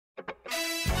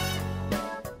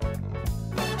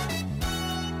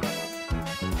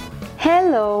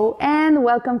Hello and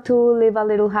welcome to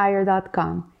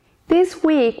livealittlehigher.com. This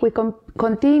week we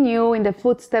continue in the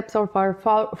footsteps of our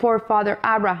forefather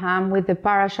Abraham with the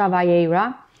Parasha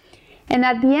Vayera. And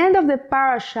at the end of the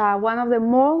Parasha, one of the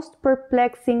most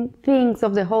perplexing things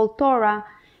of the whole Torah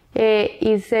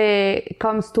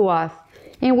comes to us,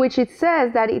 in which it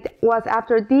says that it was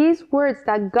after these words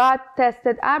that God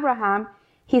tested Abraham.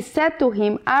 He said to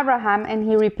him, Abraham, and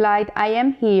he replied, I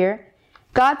am here.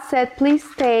 God said, please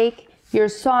take your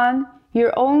son,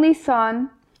 your only son,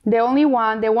 the only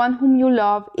one, the one whom you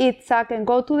love, Isaac, and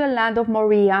go to the land of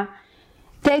Moriah.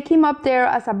 Take him up there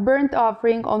as a burnt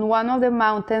offering on one of the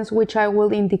mountains which I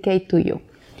will indicate to you.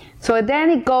 So then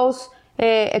it goes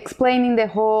explaining the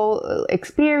whole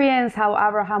experience, how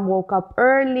Abraham woke up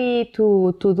early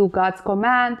to do God's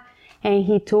command, and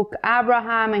he took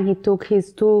Abraham and he took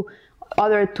his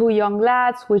other two young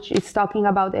lads, which is talking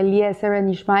about Eliezer and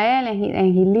Ishmael,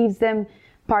 and he leaves them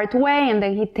part way, and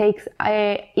then he takes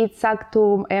Isaac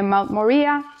to Mount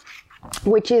Moriah,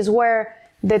 which is where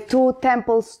the two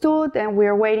temples stood, and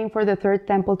we're waiting for the third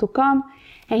temple to come.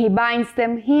 And he binds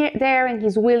them there, and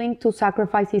he's willing to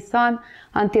sacrifice his son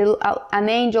until an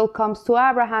angel comes to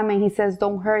Abraham and he says,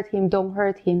 don't hurt him,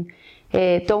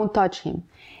 don't touch him.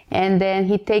 And then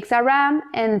he takes a ram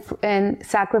and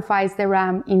sacrifices the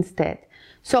ram instead.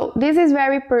 So this is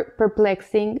very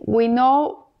perplexing. We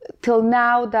know till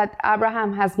now that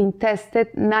Abraham has been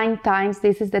tested 9 times.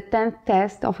 This is the 10th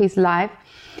test of his life.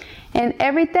 And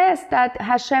every test that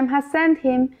Hashem has sent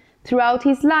him throughout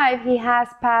his life, he has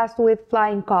passed with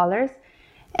flying colors.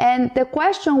 And the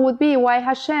question would be why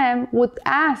Hashem would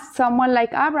ask someone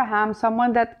like Abraham,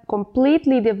 someone that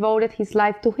completely devoted his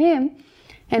life to him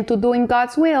and to doing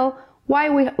God's will, why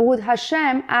would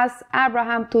Hashem ask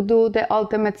Abraham to do the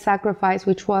ultimate sacrifice,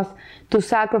 which was to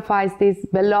sacrifice this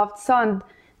beloved son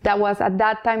that was at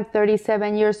that time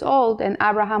 37 years old, and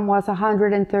Abraham was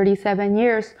 137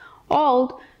 years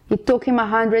old. It took him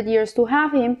 100 years to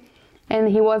have him, and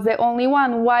he was the only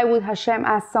one. Why would Hashem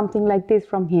ask something like this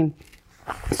from him?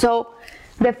 So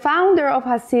the founder of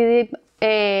Hasidim,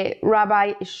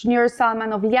 Rabbi Shneur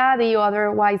Zalman of Liadi,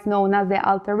 otherwise known as the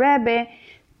Alter Rebbe,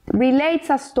 relates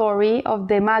a story of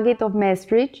the Maggid of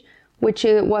Mesrich, which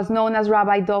was known as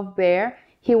Rabbi Dov Ber.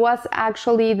 He was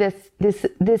actually this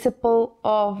disciple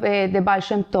of the Baal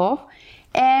Shem Tov,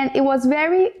 and it was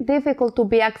very difficult to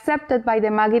be accepted by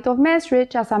the Maggid of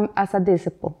Mesrich as a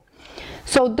disciple.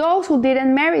 So those who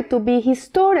didn't merit to be his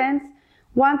students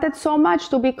wanted so much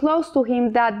to be close to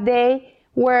him that they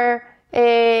were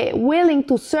willing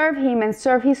to serve him and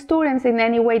serve his students in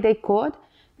any way they could.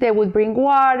 They would bring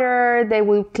water, they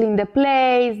would clean the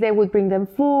place, they would bring them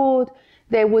food,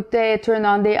 they would turn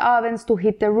on the ovens to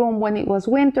heat the room when it was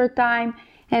winter time,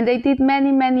 and they did many,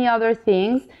 many other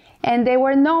things, and they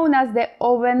were known as the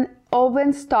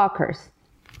oven stalkers.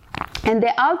 And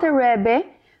the Alter Rebbe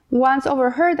once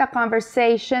overheard a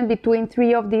conversation between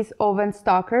 3 of these oven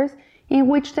stalkers in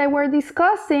which they were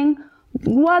discussing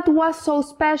what was so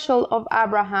special of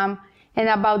Abraham and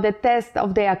about the test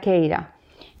of the Akedah,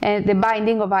 and the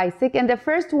binding of Isaac. And the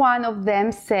first one of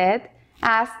them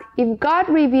asked, if God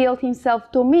revealed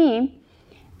himself to me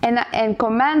and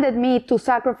commanded me to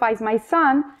sacrifice my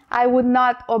son, I would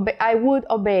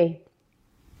obey.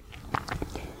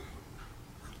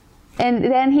 And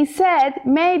then he said,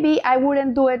 maybe I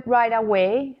wouldn't do it right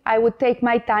away. I would take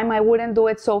my time. I wouldn't do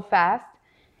it so fast.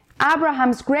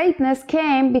 Abraham's greatness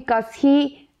came because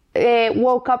he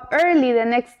woke up early the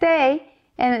next day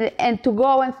and to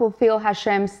go and fulfill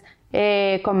Hashem's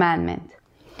commandment.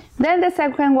 Then the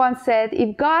second one said,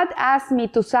 if God asked me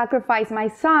to sacrifice my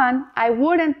son, I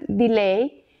wouldn't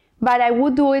delay, but I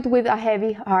would do it with a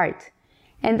heavy heart.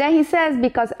 And then he says,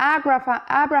 because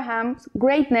Abraham's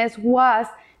greatness was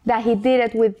that he did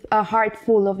it with a heart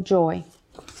full of joy.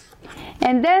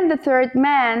 And then the third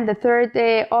man, the third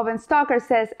oven stalker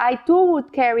says, I too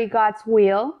would carry God's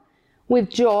will with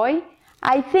joy.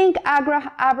 I think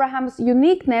Abraham's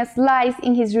uniqueness lies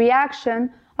in his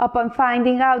reaction upon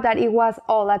finding out that it was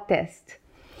all a test.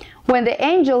 When the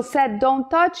angel said, don't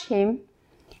touch him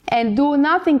and do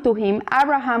nothing to him,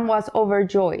 Abraham was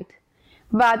overjoyed.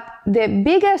 But the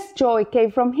biggest joy came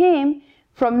from him,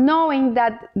 from knowing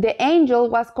that the angel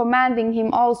was commanding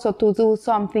him also to do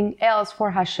something else for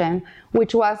Hashem,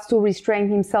 which was to restrain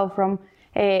himself from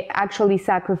actually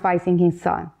sacrificing his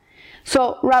son.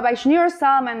 So Rabbi Shneur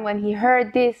Zalman, when he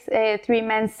heard these 3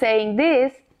 men saying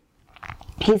this,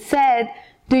 he said,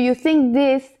 do you think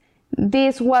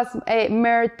this was a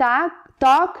mere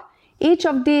talk? Each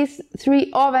of these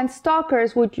 3 oven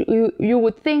stalkers, which you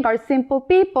would think are simple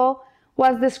people,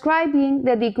 was describing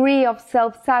the degree of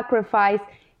self-sacrifice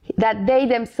that they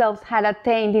themselves had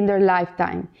attained in their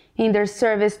lifetime, in their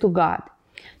service to God.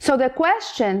 So the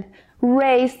question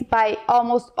raised by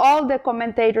almost all the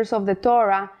commentators of the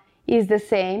Torah is the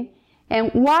same.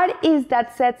 And what is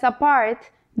that sets apart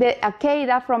the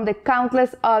Akedah from the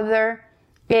countless other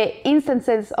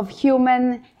instances of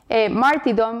human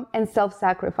martyrdom and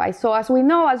self-sacrifice? So as we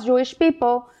know, as Jewish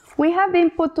people, we have been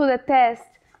put to the test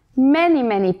many,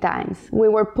 many times. We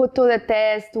were put to the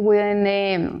test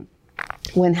when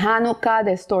Hanukkah,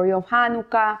 the story of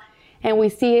Hanukkah, and we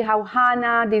see how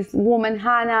Hannah, this woman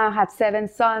Hannah, had 7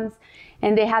 sons,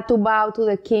 and they had to bow to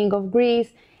the king of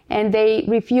Greece, and they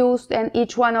refused, and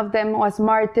each one of them was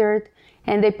martyred,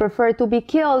 and they preferred to be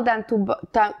killed than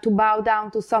to bow down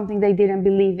to something they didn't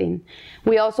believe in.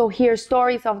 We also hear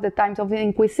stories of the times of the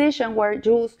Inquisition where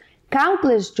Jews,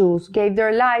 countless Jews, gave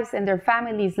their lives and their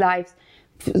families' lives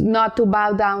not to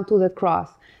bow down to the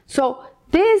cross. So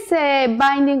this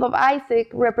binding of Isaac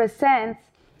represents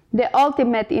the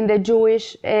ultimate in the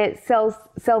Jewish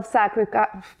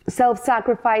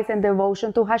self-sacrifice and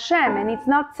devotion to Hashem. And it's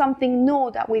not something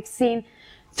new that we've seen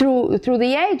through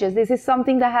the ages. This is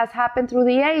something that has happened through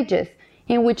the ages,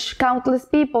 in which countless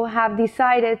people have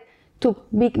decided to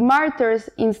be martyrs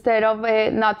instead of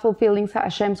not fulfilling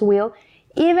Hashem's will.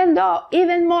 Even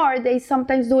more, they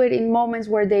sometimes do it in moments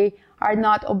where they are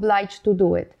not obliged to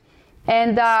do it.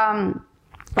 And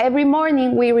every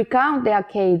morning we recount the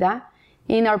Akedah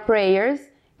in our prayers,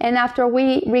 and after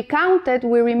we recount it,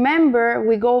 we remember,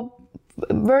 we go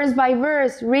verse by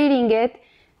verse reading it.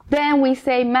 Then we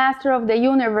say, Master of the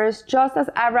universe, just as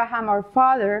Abraham our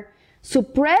father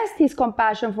suppressed his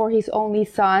compassion for his only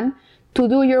son to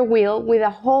do your will with a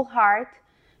whole heart,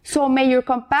 so may your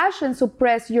compassion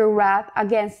suppress your wrath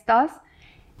against us,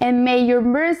 and may your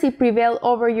mercy prevail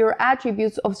over your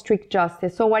attributes of strict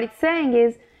justice. So what it's saying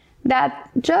is that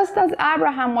just as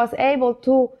Abraham was able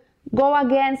to go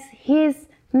against his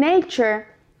nature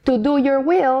to do your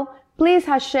will, please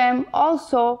Hashem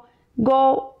also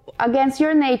go against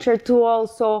your nature to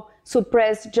also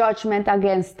suppress judgment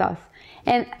against us.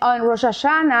 And on Rosh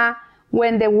Hashanah,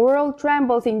 when the world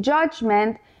trembles in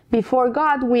judgment before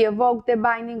God, we evoke the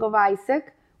binding of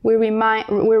Isaac.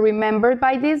 We're remembered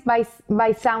by this by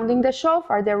sounding the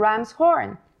shofar, the ram's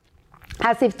horn,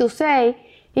 as if to say,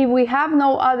 if we have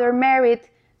no other merit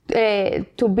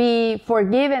to be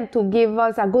forgiven, to give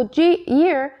us a good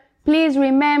year, please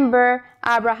remember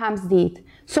Abraham's deed.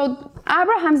 So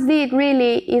Abraham's deed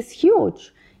really is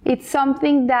huge. It's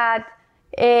something that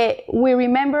we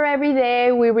remember every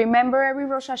day. We remember every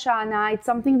Rosh Hashanah. It's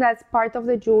something that's part of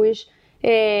the Jewish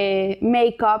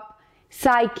makeup,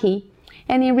 psyche.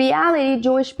 And in reality,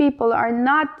 Jewish people are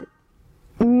not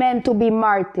meant to be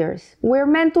martyrs. We're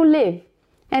meant to live.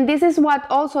 And this is what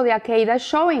also the Akedah is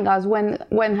showing us. When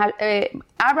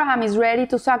Abraham is ready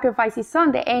to sacrifice his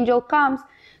son, the angel comes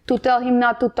to tell him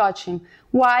not to touch him.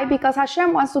 Why? Because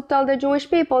Hashem wants to tell the Jewish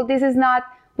people, this is not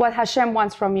what Hashem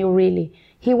wants from you, really.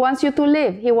 He wants you to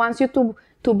live. He wants you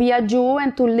to be a Jew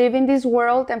and to live in this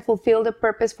world and fulfill the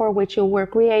purpose for which you were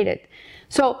created.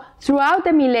 So throughout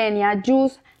the millennia,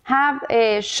 Jews have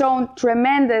shown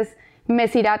tremendous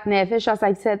Mesirat Nefesh, as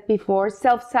I said before,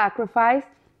 self-sacrifice.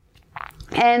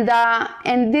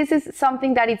 And this is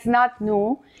something that it's not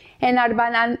new. And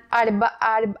Abarbanel,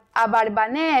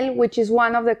 which is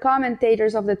one of the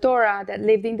commentators of the Torah that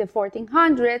lived in the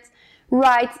 1400s,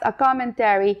 writes a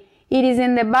commentary. It is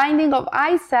in the binding of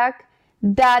Isaac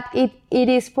that it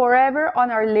is forever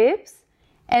on our lips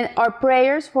and our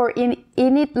prayers, for in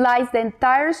it lies the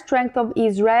entire strength of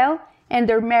Israel and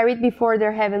their merit before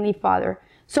their heavenly Father.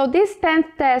 So this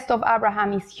 10th test of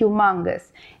Abraham is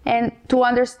humongous. And to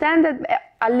understand it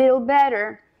a little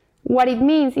better, what it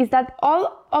means is that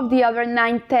all of the other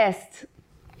 9 tests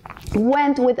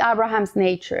went with Abraham's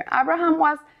nature. Abraham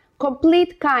was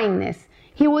complete kindness.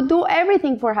 He would do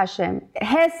everything for Hashem.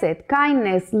 Hesed,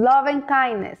 kindness, love and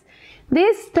kindness.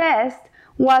 This test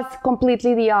was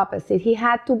completely the opposite. He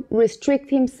had to restrict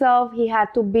himself. He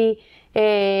had to be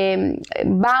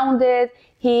bounded.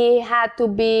 He had to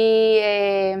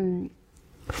be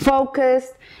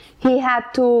focused. He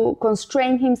had to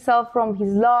constrain himself from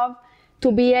his love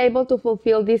to be able to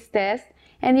fulfill this test.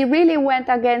 And he really went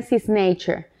against his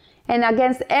nature and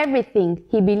against everything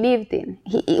he believed in.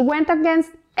 He went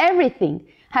against everything.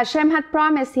 Hashem had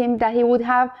promised him that he would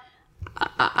have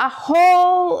a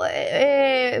whole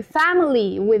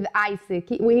family with Isaac.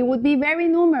 He would be very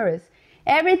numerous.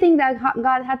 Everything that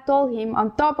God had told him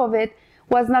on top of it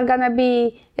was not going to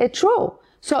be true.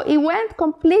 So he went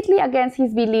completely against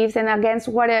his beliefs and against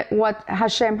what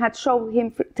Hashem had shown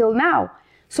him till now.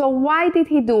 So why did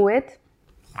he do it?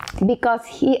 Because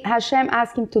Hashem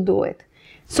asked him to do it.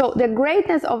 So the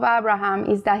greatness of Abraham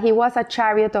is that he was a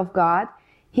chariot of God.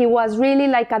 He was really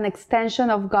like an extension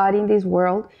of God in this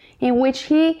world, in which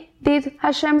he did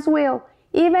Hashem's will,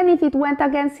 even if it went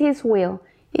against his will.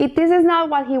 This is not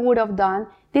what he would have done.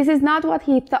 This is not what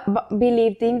he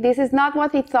believed in. This is not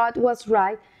what he thought was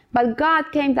right. But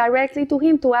God came directly to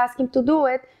him to ask him to do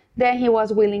it. Then he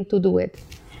was willing to do it.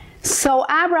 So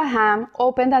Abraham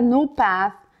opened a new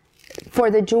path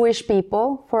for the Jewish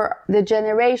people, for the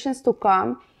generations to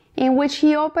come, in which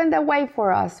he opened a way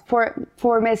for us, for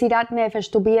Mesirat Nefesh,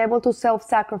 to be able to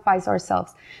self-sacrifice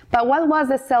ourselves. But what was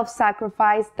the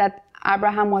self-sacrifice that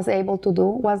Abraham was able to do?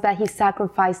 Was that he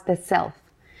sacrificed the self.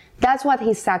 That's what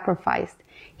he sacrificed.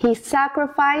 He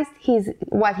sacrificed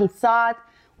what he thought,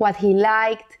 what he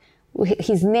liked,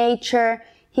 his nature.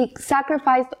 He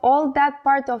sacrificed all that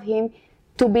part of him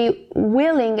to be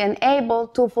willing and able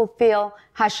to fulfill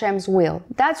Hashem's will.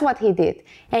 That's what he did.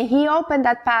 And he opened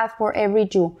that path for every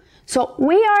Jew. So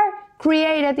we are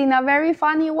created in a very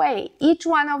funny way. Each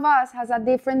one of us has a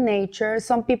different nature.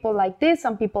 Some people like this,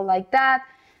 some people like that.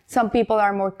 Some people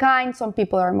are more kind, some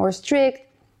people are more strict.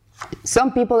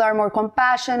 Some people are more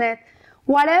compassionate.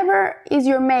 Whatever is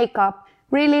your makeup,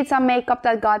 really it's a makeup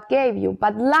that God gave you.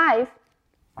 But life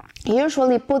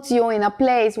usually puts you in a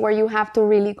place where you have to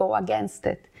really go against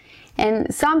it.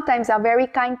 And sometimes a very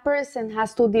kind person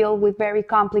has to deal with very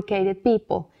complicated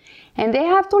people. And they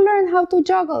have to learn how to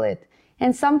juggle it.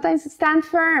 And sometimes stand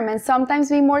firm, and sometimes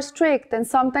be more strict, and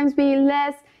sometimes be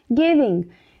less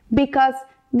giving. Because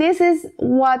this is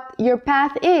what your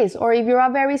path is. Or if you're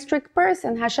a very strict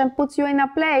person, Hashem puts you in a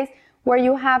place where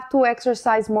you have to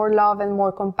exercise more love and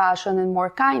more compassion and more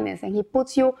kindness. And he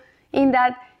puts you in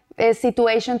that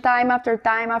situation time after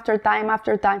time after time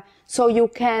after time, so you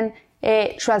can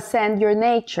transcend your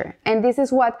nature. And this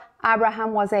is what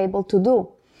Abraham was able to do.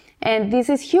 And this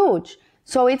is huge.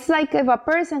 So it's like if a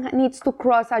person needs to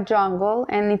cross a jungle,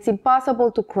 and it's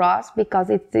impossible to cross because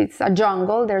it's a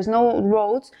jungle, there's no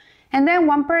roads. And then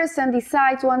one person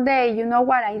decides one day, you know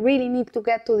what, I really need to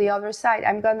get to the other side.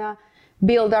 I'm gonna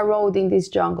build a road in this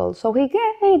jungle. So he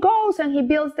goes and he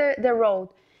builds the road.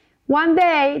 One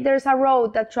day, there's a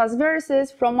road that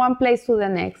traverses from one place to the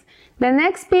next. The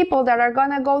next people that are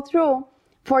gonna go through,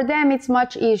 for them it's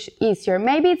much easier.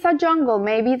 Maybe it's a jungle,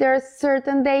 maybe there's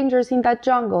certain dangers in that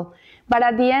jungle. But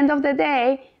at the end of the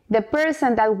day, the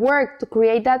person that worked to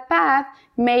create that path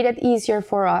made it easier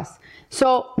for us.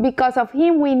 So because of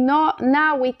him, we know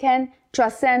now we can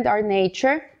transcend our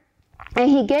nature. And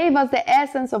he gave us the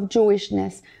essence of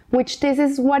Jewishness, which this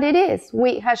is what it is.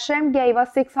 Hashem gave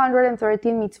us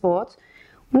 613 mitzvot,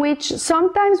 which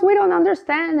sometimes we don't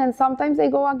understand, and sometimes they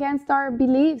go against our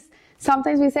beliefs.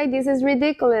 Sometimes we say, this is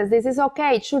ridiculous, this is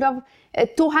okay, it should have,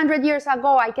 200 years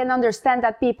ago, I can understand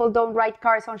that people don't ride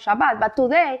cars on Shabbat, but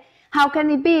today, how can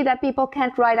it be that people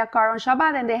can't ride a car on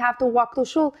Shabbat and they have to walk to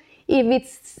shul if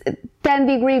it's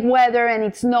 10-degree weather and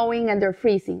it's snowing and they're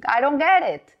freezing? I don't get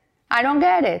it. I don't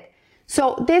get it.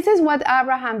 So this is what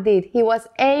Abraham did. He was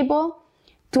able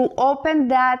to open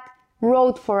that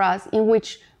road for us, in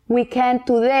which we can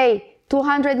today,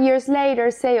 200 years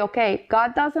later, say, okay,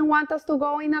 God doesn't want us to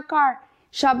go in a car.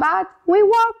 Shabbat, we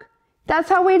walk. That's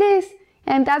how it is.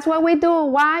 And that's what we do.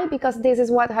 Why? Because this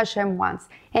is what Hashem wants.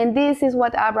 And this is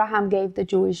what Abraham gave the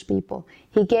Jewish people.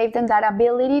 He gave them that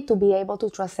ability to be able to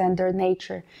transcend their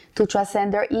nature, to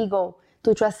transcend their ego,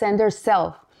 to transcend their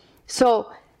self. So,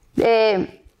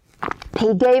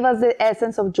 he gave us the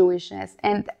essence of Jewishness,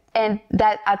 and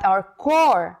that at our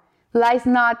core lies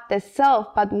not the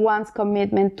self, but one's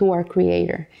commitment to our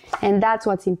Creator. And that's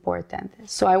what's important.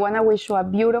 So I want to wish you a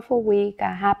beautiful week,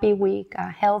 a happy week,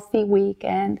 a healthy week,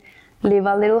 and live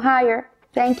a little higher.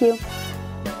 Thank you.